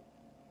listening to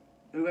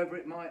whoever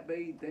it might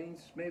be, Dean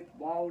Smith,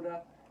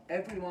 Wilder,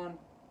 everyone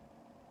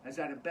has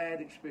had a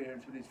bad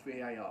experience with his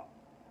VAR.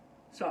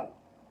 So,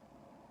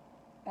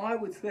 I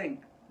would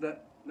think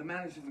that the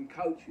managers and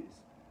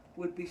coaches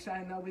would be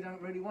saying, no, we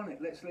don't really want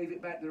it. Let's leave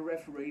it back to the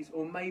referees,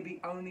 or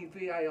maybe only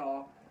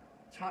VAR,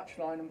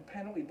 touchline and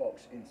penalty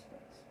box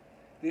incidents.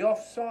 The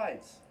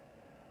offsides.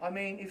 I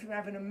mean, if you're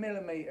having a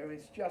millimetre,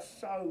 it's just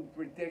so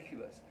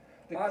ridiculous.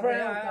 I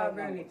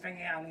really think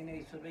it only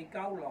needs to be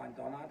goal line,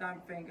 Don. I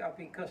don't think,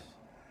 because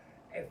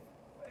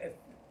if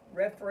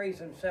referees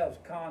themselves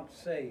can't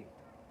see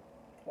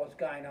what's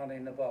going on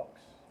in the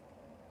box.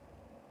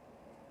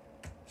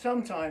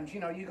 Sometimes,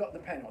 you got the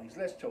penalties.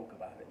 Let's talk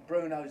about it.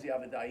 Bruno's the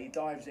other day, he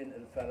dives into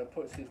the fella,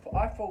 puts his foot.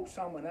 I thought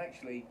someone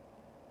actually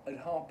had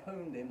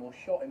harpooned him or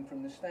shot him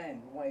from the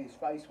stand, the way his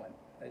face went.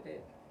 They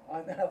did.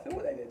 I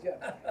thought they did,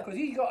 yeah. Because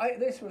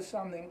this was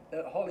something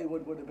that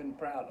Hollywood would have been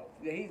proud of.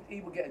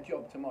 He would get a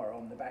job tomorrow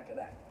on the back of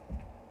that.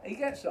 He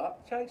gets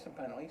up, takes a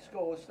penalty,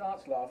 scores,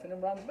 starts laughing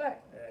and runs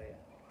back. Yeah.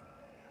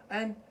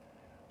 And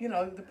You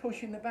know, the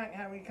push in the back,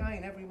 Harry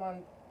Kane,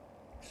 everyone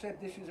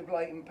said this is a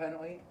blatant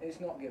penalty,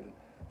 it's not given.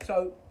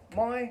 So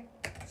my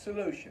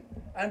solution,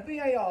 and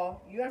VAR,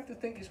 you have to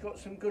think it's got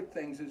some good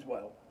things as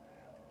well.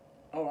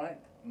 All right,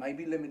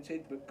 maybe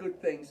limited, but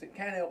good things that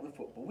can help the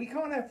football. We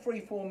can't have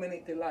 3-4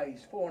 minute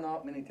delays,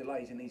 4.5 minute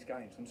delays in these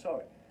games, I'm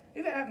sorry.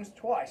 If it happens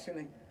twice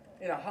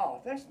in a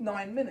half, that's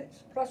 9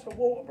 minutes, plus a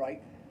water break,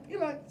 you're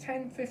like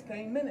 10,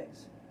 15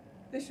 minutes.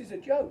 This is a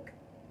joke.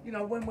 You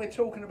know, when we're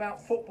talking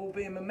about football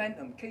being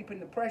momentum,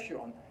 keeping the pressure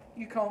on,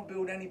 you can't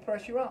build any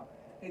pressure up.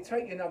 It'd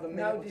take you another minute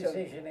No or two.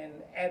 decision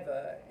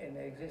ever in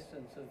the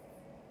existence of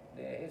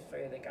the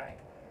history of the game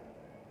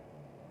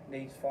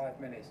needs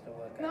 5 minutes to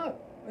work out. No,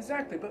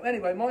 exactly. But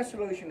anyway, my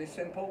solution is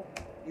simple.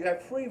 You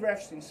have 3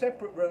 refs in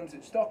separate rooms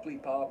at Stockley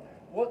Park,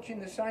 watching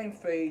the same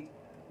feed.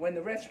 When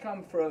the refs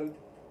come through,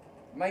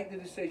 make the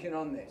decision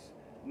on this.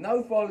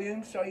 No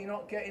volume, so you're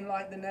not getting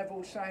like the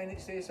Neville saying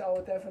it's this, oh,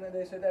 a definite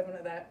this, a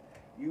definite that.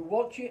 You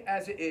watch it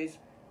as it is,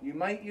 you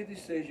make your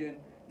decision,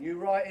 you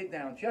write it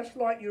down, just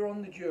like you're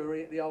on the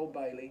jury at the Old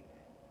Bailey.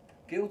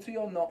 Guilty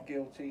or not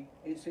guilty,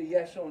 it's a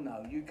yes or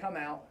no. You come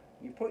out,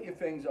 you put your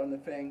things on the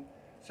thing,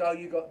 so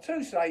you've got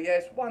 2 say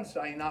yes, 1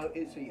 say no,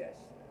 it's a yes.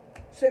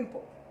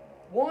 Simple.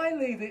 Why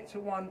leave it to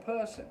one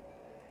person?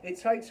 It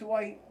takes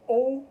away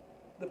all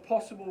the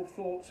possible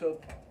thoughts of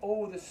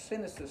all the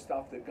sinister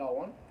stuff that go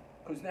on,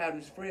 because now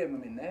there's 3 of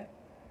them in there,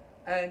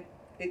 and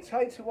it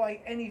takes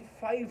away any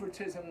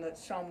favouritism that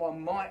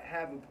someone might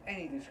have of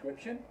any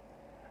description.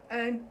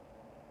 And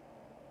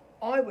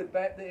I would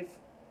bet that if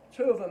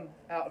 2 of them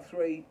out of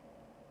 3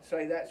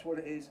 say that's what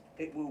it is,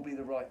 it will be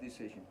the right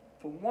decision.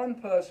 For one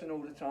person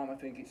all the time, I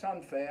think it's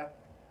unfair,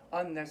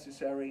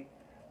 unnecessary,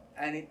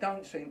 and it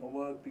don't seem to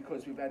work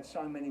because we've had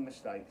so many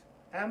mistakes.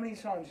 How many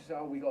times you say,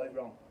 oh, we got it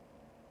wrong?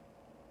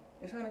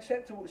 It's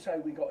unacceptable to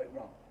say we got it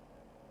wrong.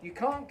 You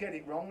can't get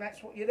it wrong,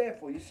 that's what you're there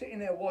for. You're sitting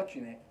there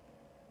watching it.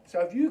 So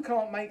if you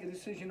can't make a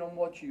decision on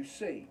what you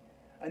see,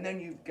 and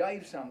then you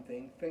gave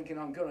something thinking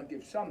I'm going to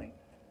give something,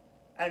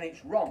 and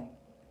it's wrong,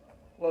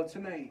 well, to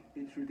me,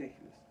 it's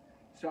ridiculous.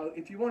 So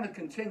if you want to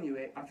continue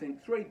it, I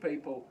think 3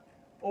 people,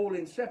 all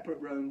in separate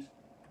rooms,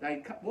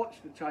 they watch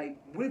the tape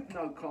with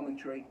no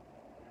commentary,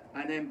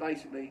 and then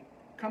basically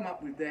come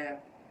up with their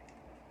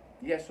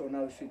yes or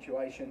no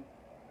situation,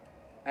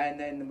 and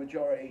then the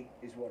majority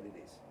is what it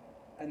is.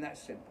 And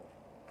that's simple.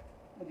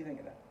 What do you think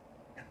of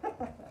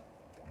that?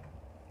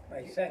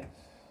 Makes sense.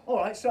 All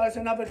right, so it's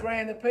another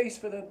 £1 a piece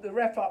for the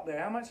ref up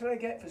there. How much do they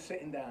get for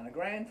sitting down?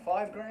 £1,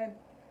 5 grand,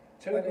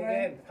 2 Well, grand?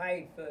 they're getting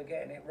paid for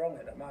getting it wrong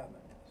at the moment.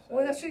 So.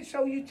 Well, that's it.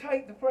 So you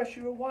take the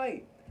pressure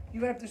away.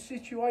 You have the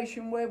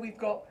situation where we've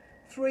got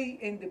 3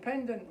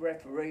 independent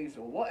referees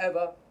or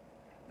whatever.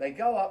 They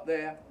go up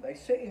there, they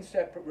sit in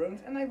separate rooms,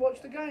 and they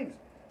watch the games.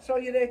 So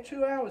you're there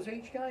 2 hours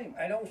each game.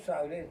 And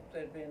also,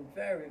 they've been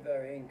very,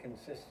 very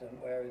inconsistent,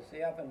 whereas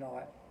the other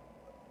night,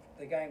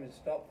 the game had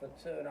stopped for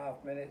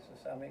 2.5 minutes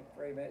or something,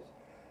 3 minutes.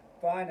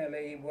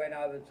 Finally, he went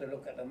over to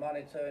look at the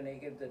monitor and he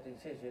gave the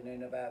decision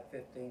in about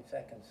 15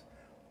 seconds.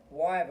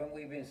 Why haven't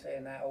we been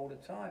saying that all the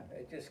time?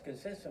 It's just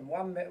consistent.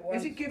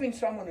 Is it giving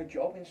someone a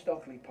job in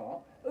Stockley Park?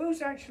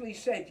 Who's actually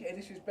said, yeah,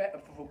 this is better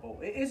for football?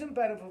 It isn't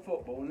better for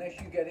football unless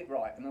you get it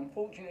right. And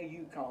unfortunately,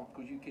 you can't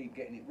because you keep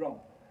getting it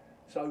wrong.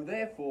 So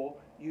therefore,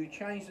 you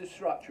change the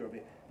structure of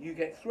it. You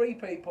get 3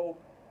 people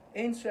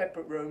in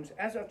separate rooms,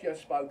 as I've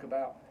just spoke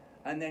about,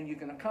 and then you're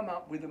going to come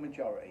up with a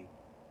majority.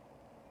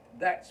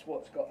 That's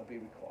what's got to be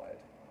required.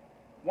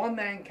 One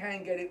man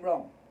can get it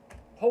wrong.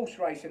 Horse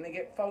racing, they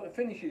get photo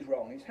finishes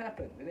wrong. It's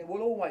happened, and it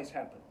will always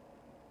happen.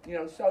 You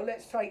know, so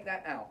let's take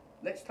that out.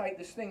 Let's take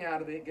this thing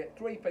out of it, get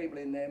 3 people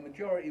in there,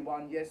 majority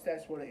one, yes,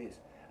 that's what it is.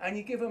 And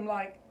you give them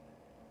like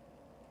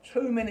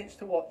 2 minutes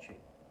to watch it.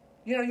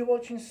 You know, you're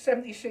watching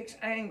 76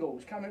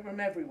 angles coming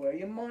from everywhere.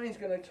 Your mind's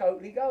going to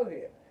totally go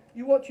here.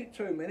 You watch it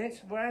 2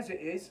 minutes, well, as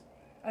it is,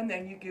 and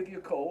then you give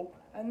your call,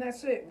 and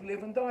that's it. We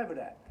live and die with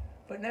that.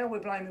 But now we're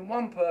blaming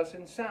one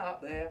person sat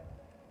up there.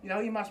 You know,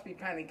 he must be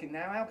panicking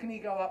now. How can he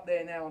go up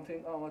there now and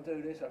think, oh, I'll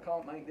do this, I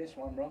can't make this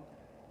one wrong?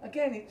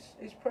 Again,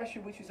 it's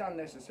pressure which is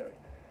unnecessary.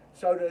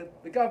 So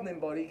the governing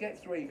body,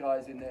 get 3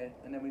 guys in there,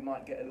 and then we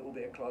might get a little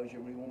bit of closure.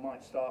 We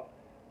might start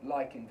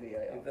liking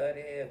VAR. You've heard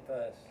it here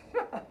first.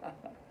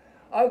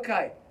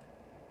 Okay,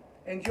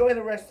 enjoy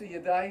the rest of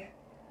your day.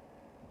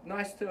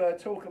 Nice to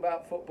talk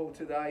about football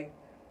today.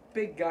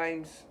 Big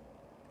games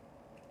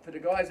for the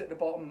guys at the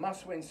bottom,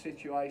 must-win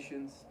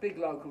situations, big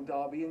local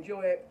derby.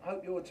 Enjoy it.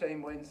 Hope your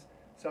team wins.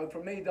 So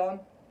from me, Don,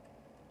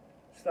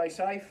 stay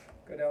safe.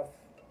 Good health.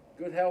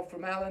 Good health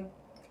from Alan.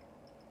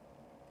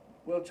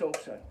 We'll talk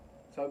soon.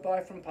 So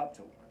bye from Pub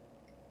Talk.